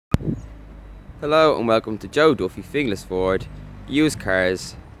Hello and welcome to Joe Duffy Finglas Ford used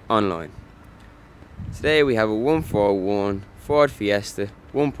cars online. Today we have a 141 Ford Fiesta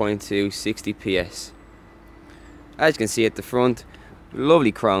 1.25 60PS. As you can see at the front,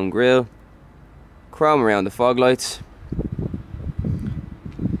 lovely chrome grille, chrome around the fog lights.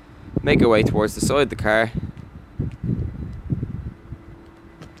 Make our way towards the side of the car.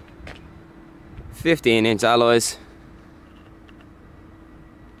 15-inch alloys.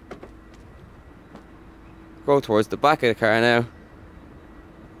 Go towards the back of the car now.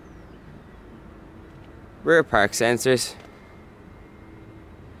 Rear park sensors.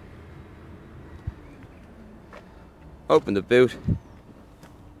 Open the boot.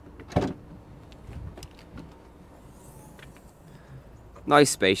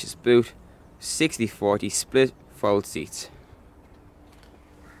 Nice spacious boot. 60/40 split fold seats.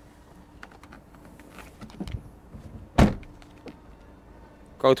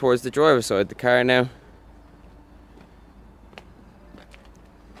 Go towards the driver's side of the car now.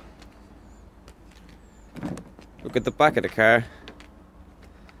 Look at the back of the car.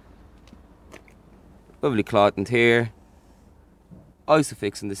 Lovely cloth interior.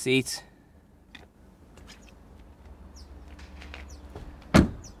 Isofix in the seats.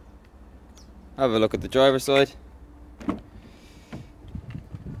 Have a look at the driver's side.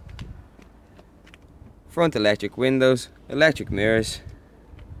 Front electric windows, electric mirrors.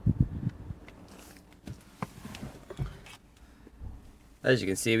 As you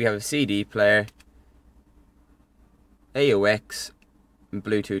can see, we have a CD player, AUX and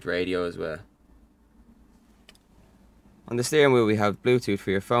Bluetooth radio as well. On the steering wheel we have Bluetooth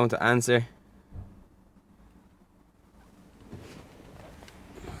for your phone to answer.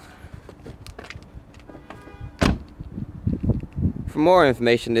 For more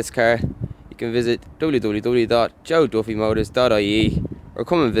information on this car, you can visit www.joeduffymotors.ie or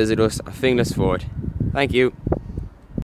come and visit us at Finglas Ford. Thank you.